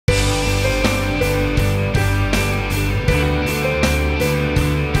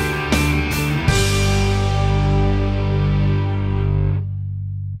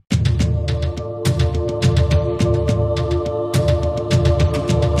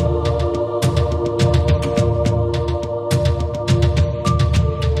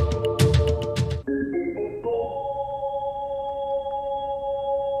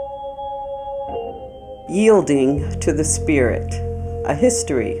Yielding to the Spirit, a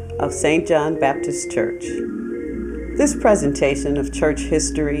history of St. John Baptist Church. This presentation of church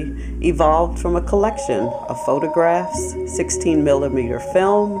history evolved from a collection of photographs, 16mm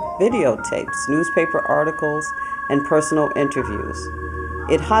film, videotapes, newspaper articles, and personal interviews.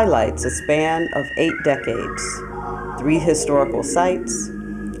 It highlights a span of 8 decades, 3 historical sites,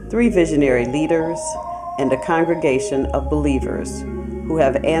 3 visionary leaders, and a congregation of believers who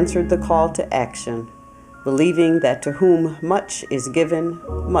have answered the call to action, believing that to whom much is given,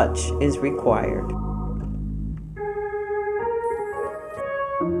 much is required.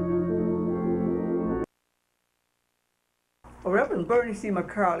 Reverend Burnie C.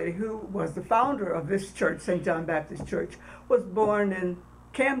 McCarley, who was the founder of this church, St. John Baptist Church, was born in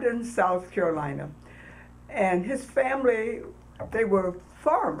Camden, South Carolina. And his family, they were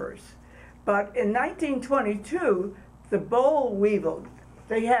farmers. But in 1922, the boll weevil,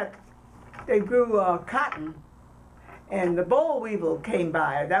 they grew cotton, and the boll weevil came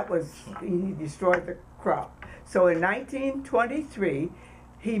by. He destroyed the crop. So in 1923,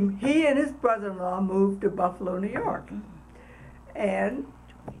 he and his brother-in-law moved to Buffalo, New York. And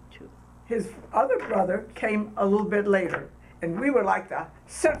his other brother came a little bit later. And we were like the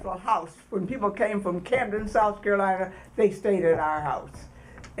central house. When people came from Camden, South Carolina, they stayed at our house.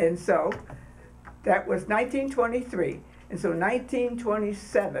 And so that was 1923. And so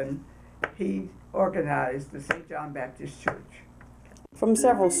 1927, he organized the St. John Baptist Church. From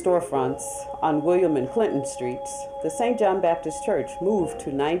several storefronts on William and Clinton Streets, the St. John Baptist Church moved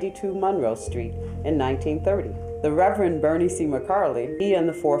to 92 Monroe Street in 1930. The Reverend Burnie C. McCarley, he and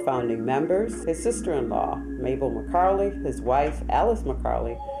the 4 founding members, his sister-in-law, Mabel McCarley, his wife, Alice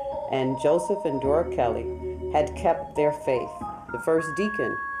McCarley, and Joseph and Dora Kelly, had kept their faith. The first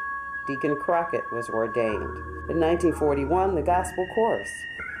deacon, Deacon Crockett, was ordained. In 1941, the Gospel Chorus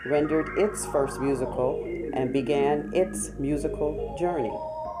rendered its first musical and began its musical journey.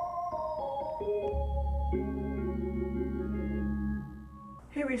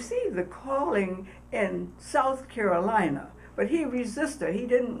 He received the calling in South Carolina, but he resisted. He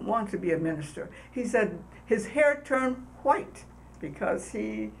didn't want to be a minister. He said his hair turned white because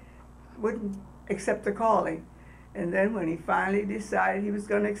he wouldn't accept the calling. And then when he finally decided he was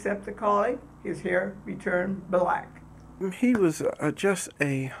going to accept the calling, his hair returned black. He was just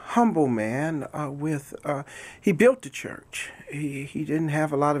a humble man. He built the church. He didn't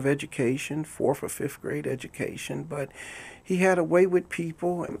have a lot of education, 4th or 5th grade education, but he had a way with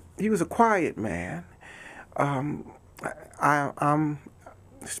people. He was a quiet man. I'm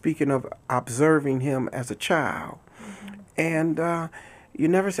speaking of observing him as a child, and I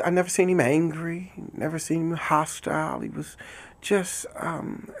never seen him angry, never seen him hostile. He was just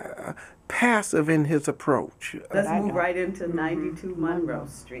passive in his approach. Let's move right into 92 Monroe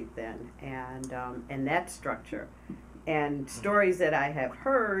Street then, and that structure. And stories that I have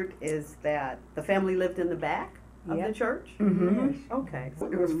heard is that the family lived in the back of the church? Mm-hmm. Okay.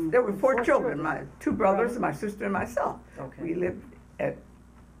 There were 4 children, my 2 brothers, my sister, and myself. Okay. We lived in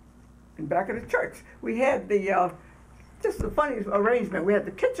back of the church. We had just the funniest arrangement. We had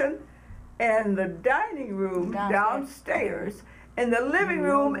the kitchen and the dining room downstairs, and the living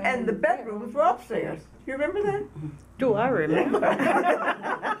room and the bedrooms were upstairs. You remember that? Do I remember?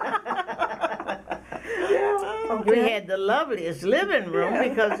 We had the loveliest living room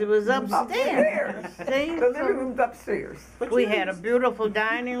because it was upstairs. See? The living room's upstairs. We had a beautiful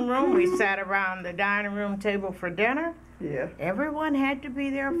dining room. We sat around the dining room table for dinner. Yeah. Everyone had to be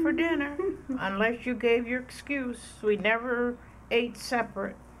there for dinner unless you gave your excuse. We never ate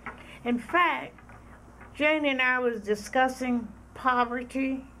separate. In fact, Jane and I was discussing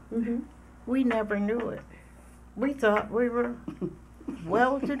poverty. We never knew it. We thought we were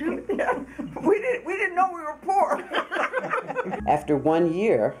well-to-do. Yeah. We didn't know we were poor. After 1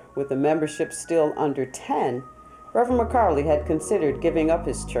 year, with the membership still under 10, Reverend McCarley had considered giving up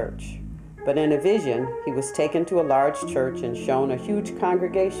his church. But in a vision, he was taken to a large church and shown a huge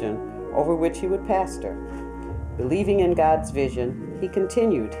congregation over which he would pastor. Believing in God's vision, he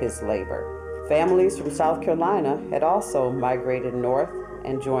continued his labor. Families from South Carolina had also migrated north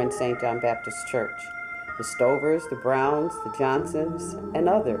and joined St. John Baptist Church. The Stovers, the Browns, the Johnsons, and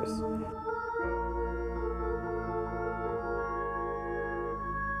others.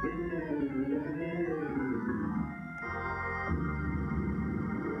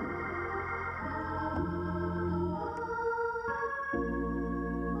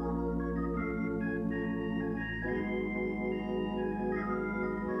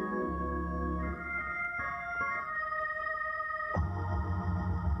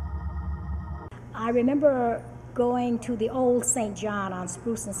 I remember going to the old St. John on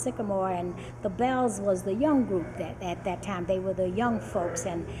Spruce and Sycamore, and the Bells was the young group that at that time. They were the young folks,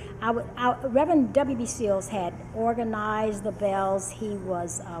 and Reverend W.B. Seals had organized the Bells. He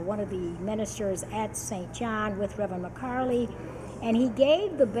was one of the ministers at St. John with Reverend McCarley, and he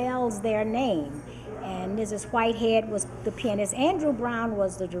gave the Bells their name. And Mrs. Whitehead was the pianist. Andrew Brown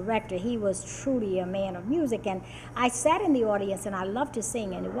was the director. He was truly a man of music. And I sat in the audience, and I loved to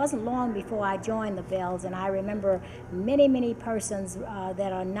sing. And it wasn't long before I joined the Bells. And I remember many, many persons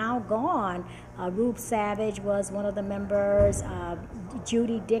that are now gone. Rube Savage was one of the members.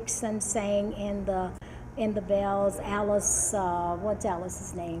 Judy Dixon sang in the Bells. Alice, what's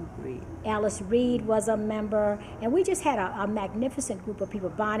Alice's name? Reed. Alice Reed was a member, and we just had a magnificent group of people.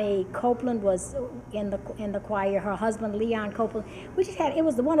 Bonnie Copeland was in the choir. Her husband Leon Copeland. We just had, it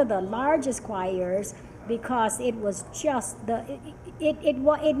was one of the largest choirs because it was just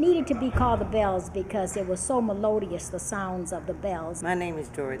it needed to be called the Bells because it was so melodious, the sounds of the bells. My name is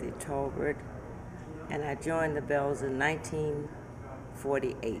Dorothy Tolbert, and I joined the Bells in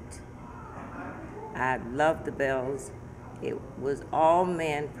 1948. I loved the Bells. It was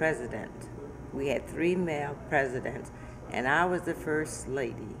all-man president. We had 3 male presidents, and I was the first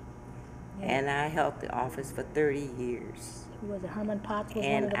lady. Yeah. And I held the office for 30 years. Was it Herman Potts was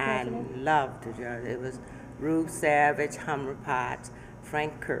and one of the presidents? I loved the job. It was Rube Savage, Hummer Potts,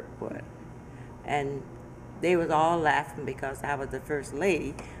 Frank Kirkwood. And they was all laughing because I was the first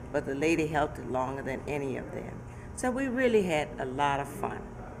lady, but the lady held it longer than any of them. So we really had a lot of fun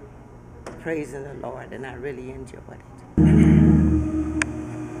praising the Lord, and I really enjoyed it.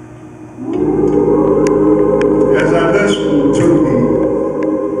 As I listened to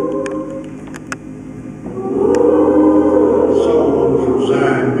the songs of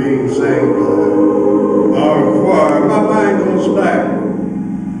Zion being sang by our choir, my mind goes back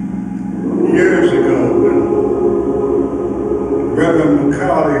years ago when Reverend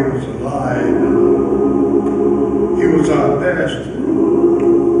McCarley was alive. He was our pastor.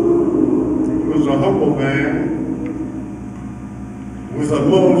 A humble man with a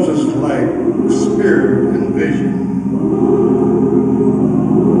Moses-like spirit and vision.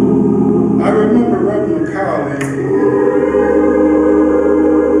 I remember Reverend McCarley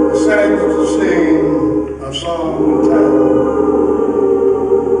decided to sing a song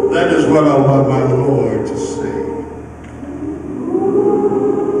entitled, "That Is What I Want My Lord to Sing."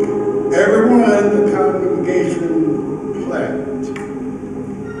 Everyone in the congregation clapped.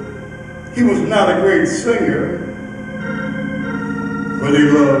 He was not a great singer, but he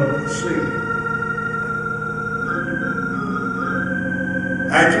loved singing.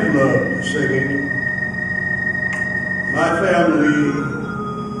 I too loved singing. My family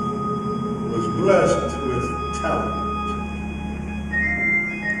was blessed with talent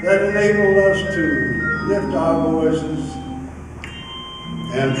that enabled us to lift our voices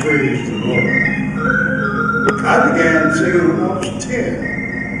and praise the Lord. I began singing when I was 10.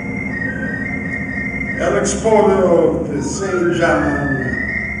 An exporter of the St. John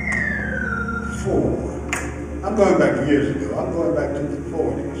 4. I'm going back years ago. I'm going back to the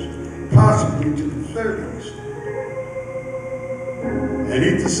 40s, possibly to the 30s. And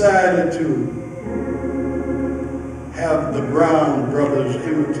he decided to have the Brown brothers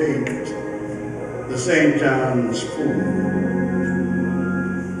imitate the St. John's school.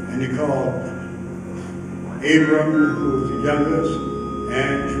 And he called Abram, who was the youngest,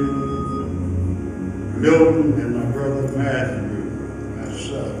 Andrew, Milton, and my brother Matthew, my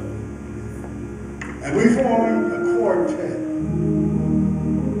son. And we formed a quartet.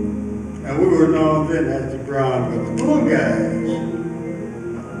 And we were known then as the Brown Brothers, little guys.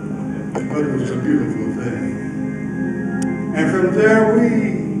 But it was a beautiful thing. And from there we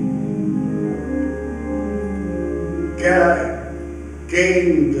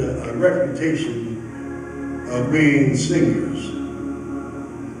gained a reputation of being singers.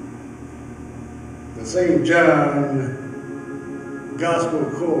 The St. John Gospel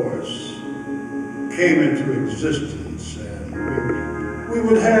Chorus came into existence, and we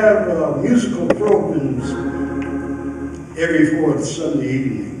would have musical programs every 4th Sunday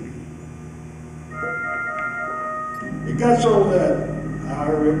evening. It got so that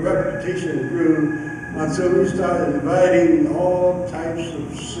our reputation grew until we started inviting all types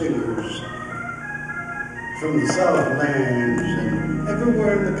of singers from the Southlands and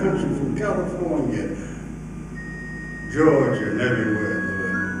everywhere in the country, from California, Georgia, and everywhere.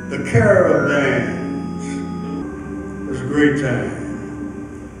 The caravans was a great time.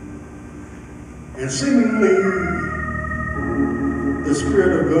 And seemingly, the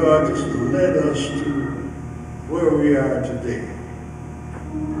Spirit of God just led us to where we are today.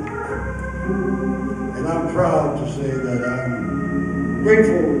 And I'm proud to say that I'm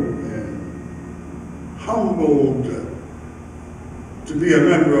grateful and humbled to be a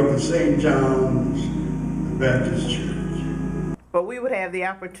member of the St. John's Baptist Church. But we would have the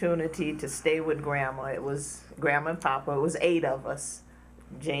opportunity to stay with Grandma. It was Grandma and Papa. It was 8 of us.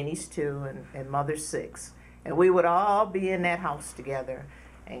 Janie's 2 and Mother's 6. And we would all be in that house together.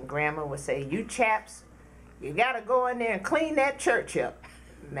 And Grandma would say, "You chaps, you got to go in there and clean that church up."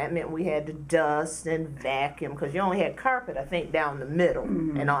 And that meant we had to dust and vacuum, because you only had carpet, I think, down the middle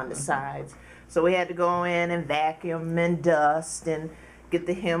and on the sides. So we had to go in and vacuum and dust and get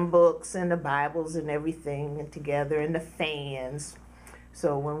the hymn books and the Bibles and everything together and the fans.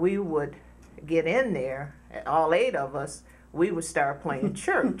 So when we would get in there, all 8 of us, we would start playing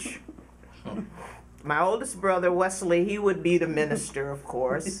church. My oldest brother, Wesley, he would be the minister, of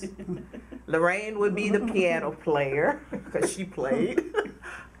course. Lorraine would be the piano player, because she played.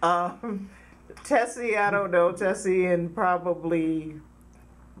 Tessie, I don't know, Tessie and probably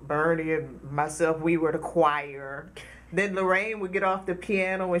Bernie and myself, we were the choir. Then Lorraine would get off the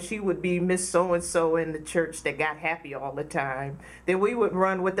piano and she would be Miss So-and-so in the church that got happy all the time. Then we would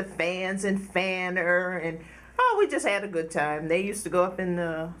run with the fans and fan her, and oh, we just had a good time. They used to go up in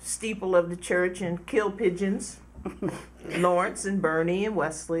the steeple of the church and kill pigeons. Lawrence and Bernie and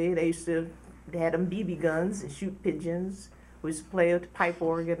Wesley, they had them BB guns and shoot pigeons. We used to play with the pipe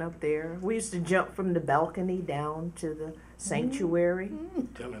organ up there. We used to jump from the balcony down to the sanctuary.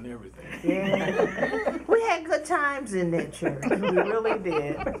 Telling everything. Yeah. We had good times in that church. We really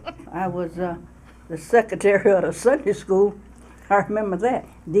did. I was the secretary of the Sunday school. I remember that.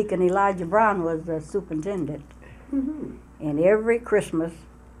 Deacon Elijah Brown was the superintendent. And every Christmas,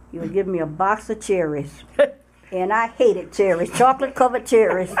 he would give me a box of cherries. And I hated cherries, chocolate-covered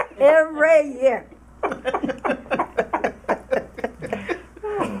cherries, every year.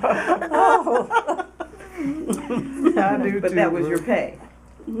 Oh. I do But too. that was your pay.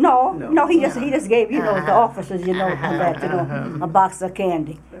 No, he just gave, the officers, a box of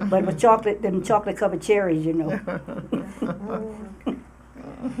candy. But with chocolate covered cherries,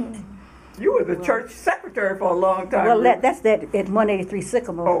 You were the church secretary for a long time. Well, Ruth. that's at 183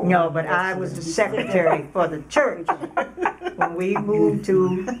 Sycamore. No, but I was the secretary for the church. When we moved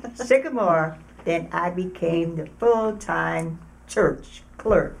to Sycamore, then I became the full-time church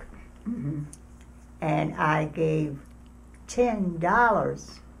clerk. And I gave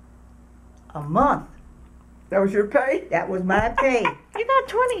 $10 a month. That was your pay? That was my pay. You got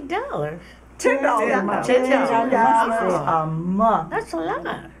 $20. $10 a month. $10 a month. That's a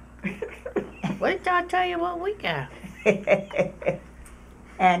lot. Wait till I tell you what we got.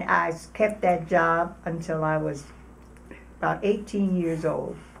 And I kept that job until I was about 18 years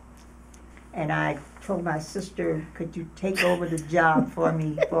old. And I told my sister, could you take over the job for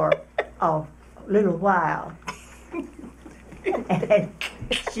me for a little while? And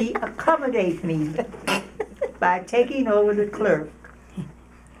she accommodated me by taking over the clerk,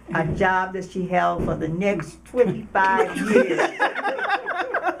 a job that she held for the next 25 years.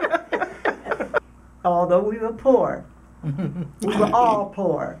 Although we were poor, we were all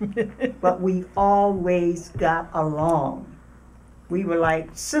poor, but we always got along. We were like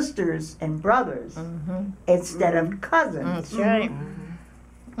sisters and brothers instead of cousins. That's right.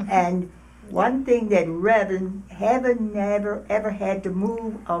 And one thing that Reverend never ever had to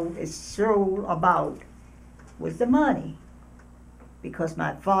move his soul about was the money, because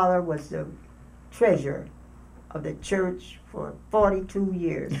my father was the treasurer of the church for 42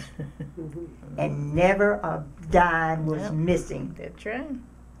 years, and never a dime was missing. That's right.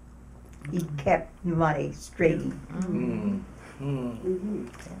 He kept money straight.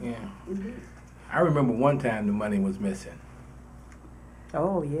 Yeah. I remember one time the money was missing.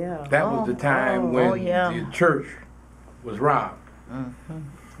 Oh, yeah. That was the time when the church was robbed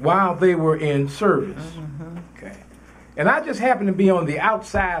while they were in service. Okay. And I just happened to be on the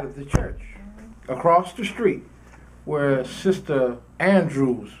outside of the church, across the street, where Sister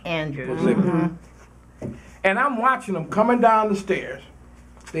Andrews was living. And I'm watching them coming down the stairs.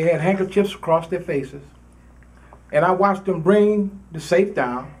 They had handkerchiefs across their faces. And I watched them bring the safe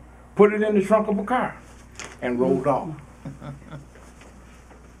down, put it in the trunk of a car, and rolled off.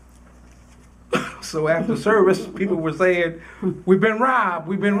 So after service, people were saying, we've been robbed,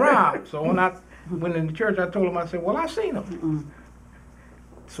 we've been robbed. So when I went in the church, I told them, I said, well, I seen them.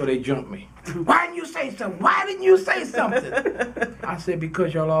 So they jumped me. Why didn't you say something? Why didn't you say something? I said,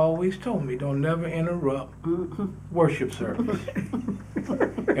 because y'all always told me don't never interrupt worship service.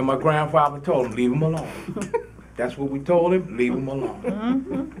 And my grandfather told him, leave him alone. That's what we told him, leave him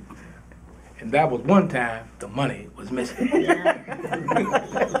alone. And that was one time the money was missing.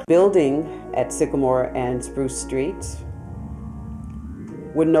 Building at Sycamore and Spruce Streets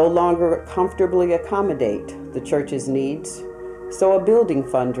would no longer comfortably accommodate the church's needs, so a building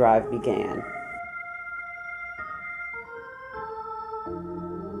fund drive began.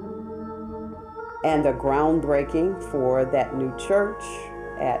 And the groundbreaking for that new church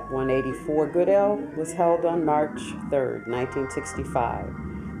at 184 Goodell was held on March 3rd, 1965.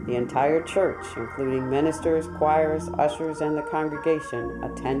 The entire church, including ministers, choirs, ushers, and the congregation,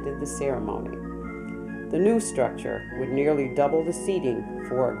 attended the ceremony. The new structure would nearly double the seating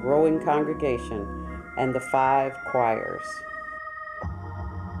for a growing congregation and the 5 choirs.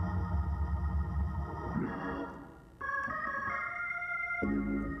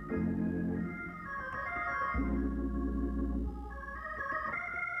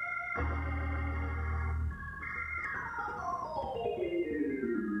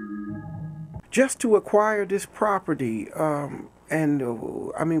 Just to acquire this property, I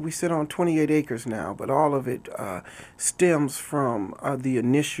mean, we sit on 28 acres now, but all of it stems from the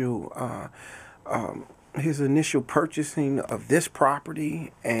initial, his initial purchasing of this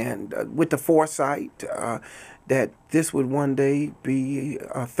property, and with the foresight that this would one day be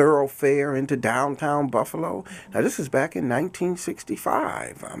a thoroughfare into downtown Buffalo. Now, this is back in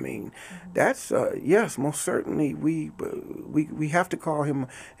 1965. I mean, that's, yes, most certainly we have to call him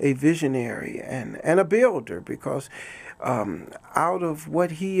a visionary and a builder, because out of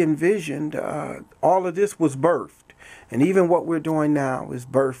what he envisioned, all of this was birthed. And even what we're doing now is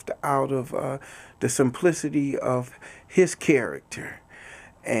birthed out of the simplicity of his character.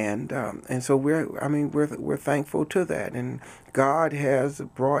 And so we're thankful to that, and God has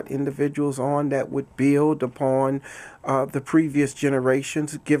brought individuals on that would build upon the previous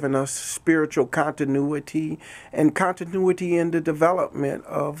generations, giving us spiritual continuity and continuity in the development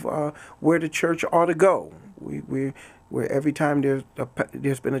of where the church ought to go. Where every time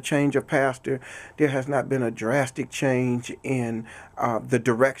there's been a change of pastor, there has not been a drastic change in the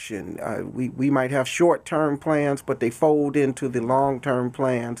direction. We might have short-term plans, but they fold into the long-term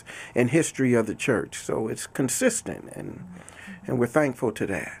plans and history of the church. So it's consistent, and we're thankful to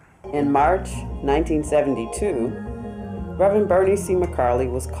that. In March 1972, Reverend Burnie C.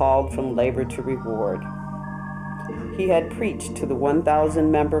 McCarley was called from labor to reward. He had preached to the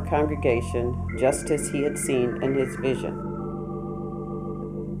 1,000-member congregation just as he had seen in his vision.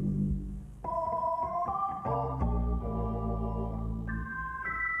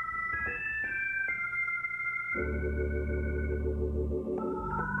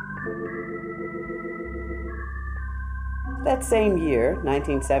 That same year,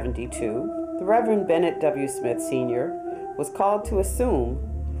 1972, the Reverend Bennett W. Smith Sr. was called to assume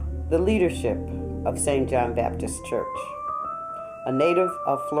the leadership of St. John Baptist Church. A native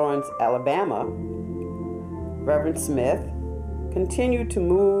of Florence, Alabama, Reverend Smith continued to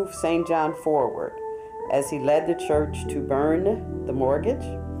move St. John forward as he led the church to burn the mortgage,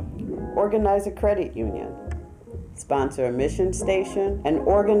 organize a credit union, sponsor a mission station, and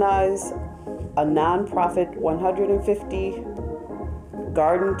organize a nonprofit 150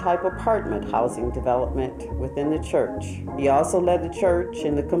 garden-type apartment housing development within the church. He also led the church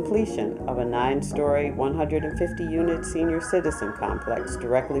in the completion of a 9-story, 150-unit senior citizen complex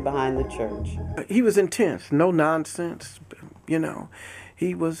directly behind the church. He was intense, no nonsense, you know.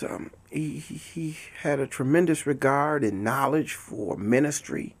 He was he had a tremendous regard and knowledge for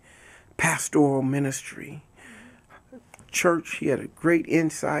ministry, pastoral ministry, church. He had a great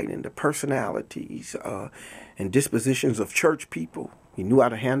insight into personalities and dispositions of church people. He knew how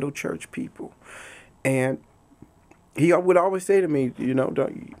to handle church people, and he would always say to me, you don't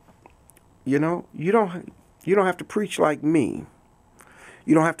have to preach like me.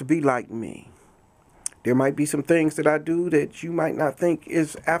 You don't have to be like me. There might be some things that I do that you might not think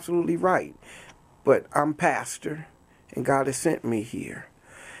is absolutely right, but I'm pastor, and God has sent me here,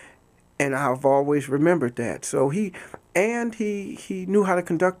 and I've always remembered that. So he knew how to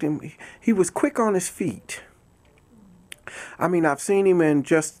conduct him. He was quick on his feet. I mean, I've seen him in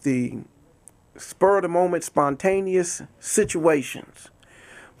just the spur-of-the-moment, spontaneous situations.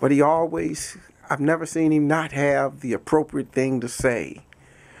 But I've never seen him not have the appropriate thing to say.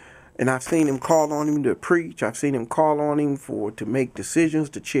 And I've seen him call on him to preach. I've seen him call on him to make decisions,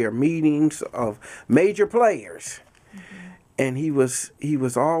 to chair meetings of major players. Mm-hmm. And he was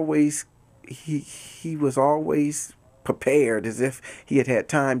always prepared, as if he had had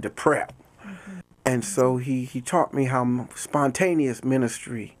time to prep. And so he taught me how spontaneous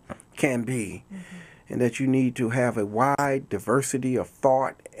ministry can be, and that you need to have a wide diversity of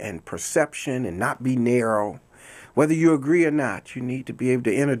thought and perception and not be narrow, whether you agree or not, you need to be able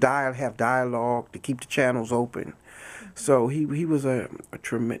to have dialogue, to keep the channels open. So he was a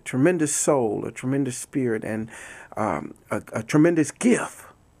tremendous soul, a tremendous spirit, and a tremendous gift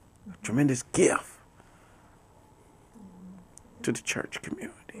to the church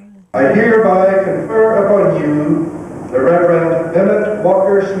community. I hereby confer upon you, the Reverend Bennett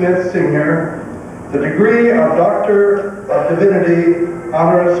Walker Smith Sr., the degree of Doctor of Divinity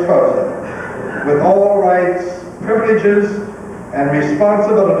honoris causa, with all rights, privileges, and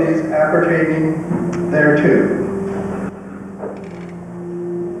responsibilities appertaining thereto.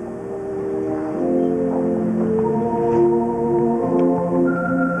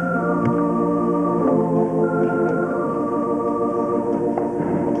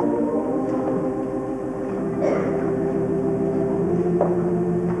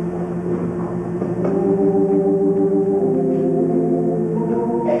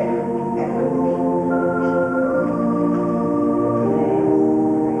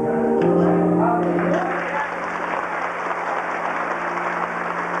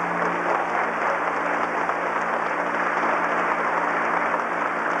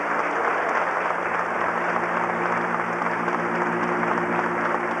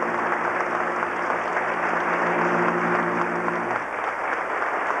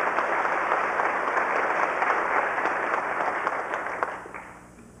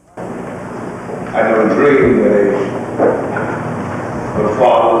 I never dreamed that a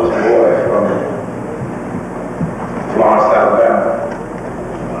fatherless boy from Florence, Alabama,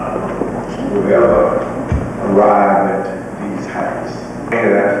 would ever arrive at these heights. And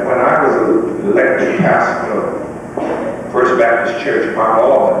when I was elected pastor of First Baptist Church in Mount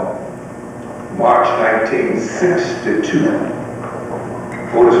Auburn, March 1962,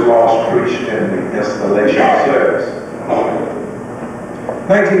 Otis Moss preached in the installation service.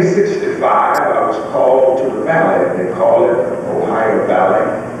 1965, I was called to the Valley, they call it Ohio Valley,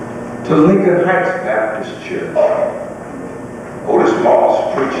 to Lincoln Heights Baptist Church. Otis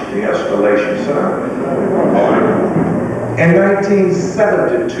Moss preached the installation sermon. In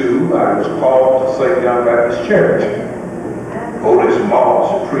 1972, I was called to St. John Baptist Church. Otis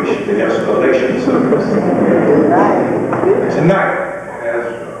Moss preached the installation service. Tonight, as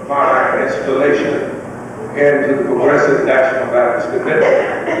my installation into the Progressive National Baptist Convention,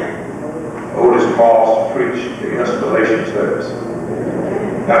 Otis Moss preached the installation service.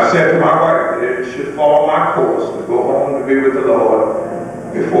 And I said to my wife that it should fall my course to go home to be with the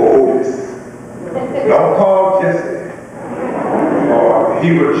Lord before Otis. Don't call Jesse, or he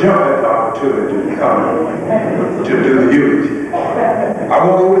would jump at the opportunity to come to do the eulogy. I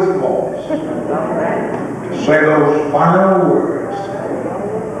want Otis Moss to say those final words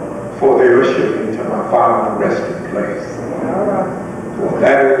before they usher me to my final resting place. For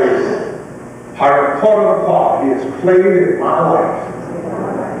that is how important a part he has played in my life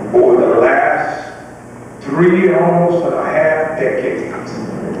over the last 3.5 decades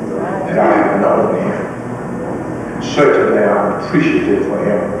that I have known him. And certainly I'm appreciative for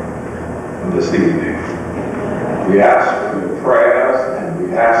him this evening. We ask for your prayers and we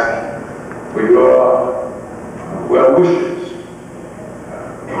ask for your well wishes.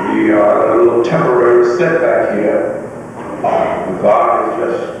 We are a little temporary setback here. God is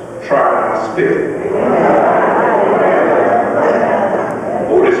just trying our spirit.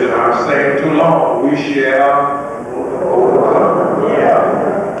 Otis and I saying too long, we shall overcome.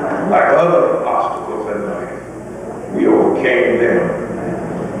 Like other obstacles in life, we overcame them.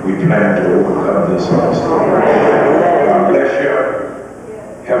 We plan to overcome this also. God bless you.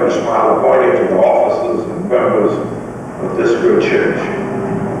 Heaven smile upon you to the officers and members of this good church.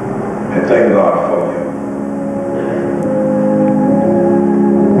 And thank God for you.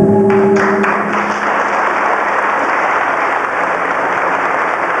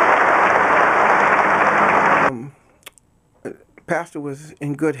 Pastor was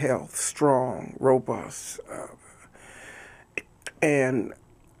in good health, strong, robust, and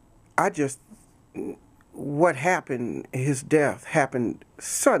what happened, his death happened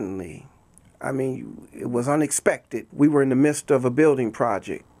suddenly. I mean, it was unexpected. We were in the midst of a building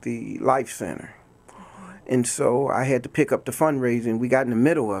project, the Life Center. And so I had to pick up the fundraising. We got in the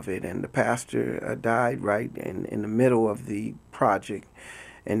middle of it, and the pastor died right in the middle of the project.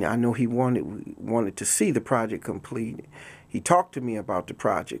 And I know he wanted to see the project complete. He talked to me about the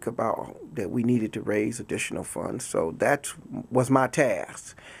project, about that we needed to raise additional funds. So that was my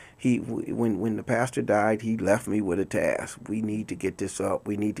task. When the pastor died, he left me with a task. We need to get this up.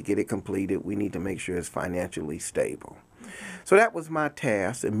 We need to get it completed. We need to make sure it's financially stable. So that was my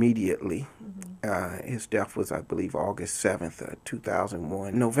task immediately. His death was, I believe, August 7th,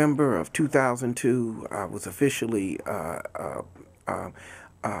 2001. November of 2002, I was officially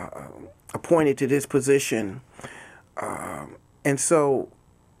appointed to this position. And so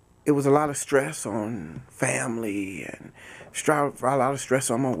it was a lot of stress on family and a lot of stress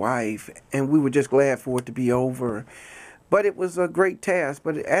on my wife. And we were just glad for it to be over. But it was a great task.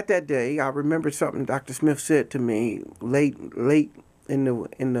 But at that day, I remember something Dr. Smith said to me late in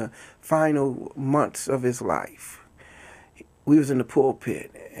the final months of his life. We was in the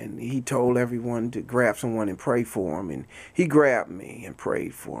pulpit, and he told everyone to grab someone and pray for him. And he grabbed me and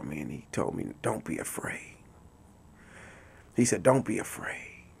prayed for me, and he told me, "Don't be afraid." He said, "Don't be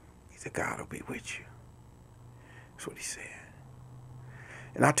afraid." He said, "God will be with you." That's what he said.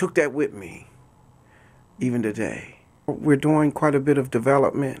 And I took that with me, even today. We're doing quite a bit of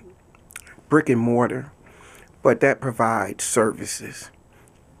development, brick and mortar, but that provides services.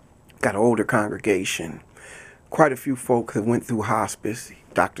 Got an older congregation. Quite a few folk have went through hospice.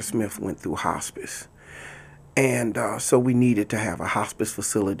 Dr. Smith went through hospice. And so we needed to have a hospice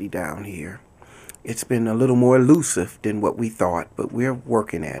facility down here. It's been a little more elusive than what we thought, but we're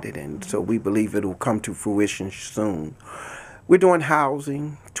working at it, and so we believe it'll come to fruition soon. We're doing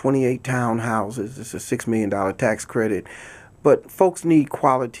housing, 28 townhouses. It's a $6 million tax credit, but folks need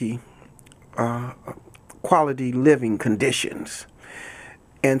quality living conditions.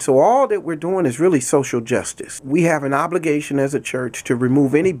 And so all that we're doing is really social justice. We have an obligation as a church to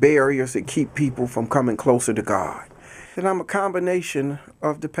remove any barriers that keep people from coming closer to God. And I'm a combination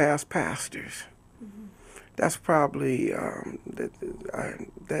of the past pastors. That's probably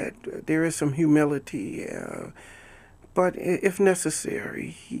that there is some humility, but if necessary,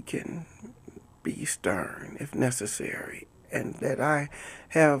 he can be stern if necessary, and that I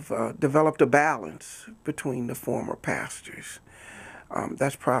have developed a balance between the former pastors.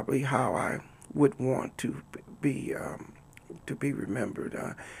 That's probably how I would want to be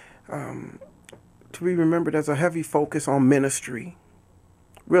remembered. To be remembered as a heavy focus on ministry,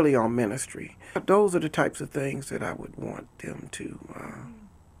 really on ministry. Those are the types of things that I would want them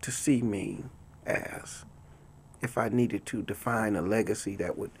to see me as, if I needed to define a legacy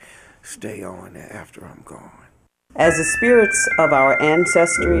that would stay on after I'm gone. As the spirits of our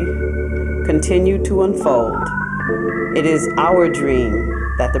ancestry continue to unfold, it is our dream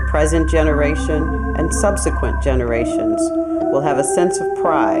that the present generation and subsequent generations will have a sense of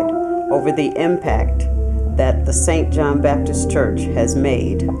pride over the impact that the St. John Baptist Church has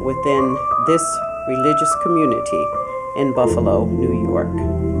made within this religious community in Buffalo, New York.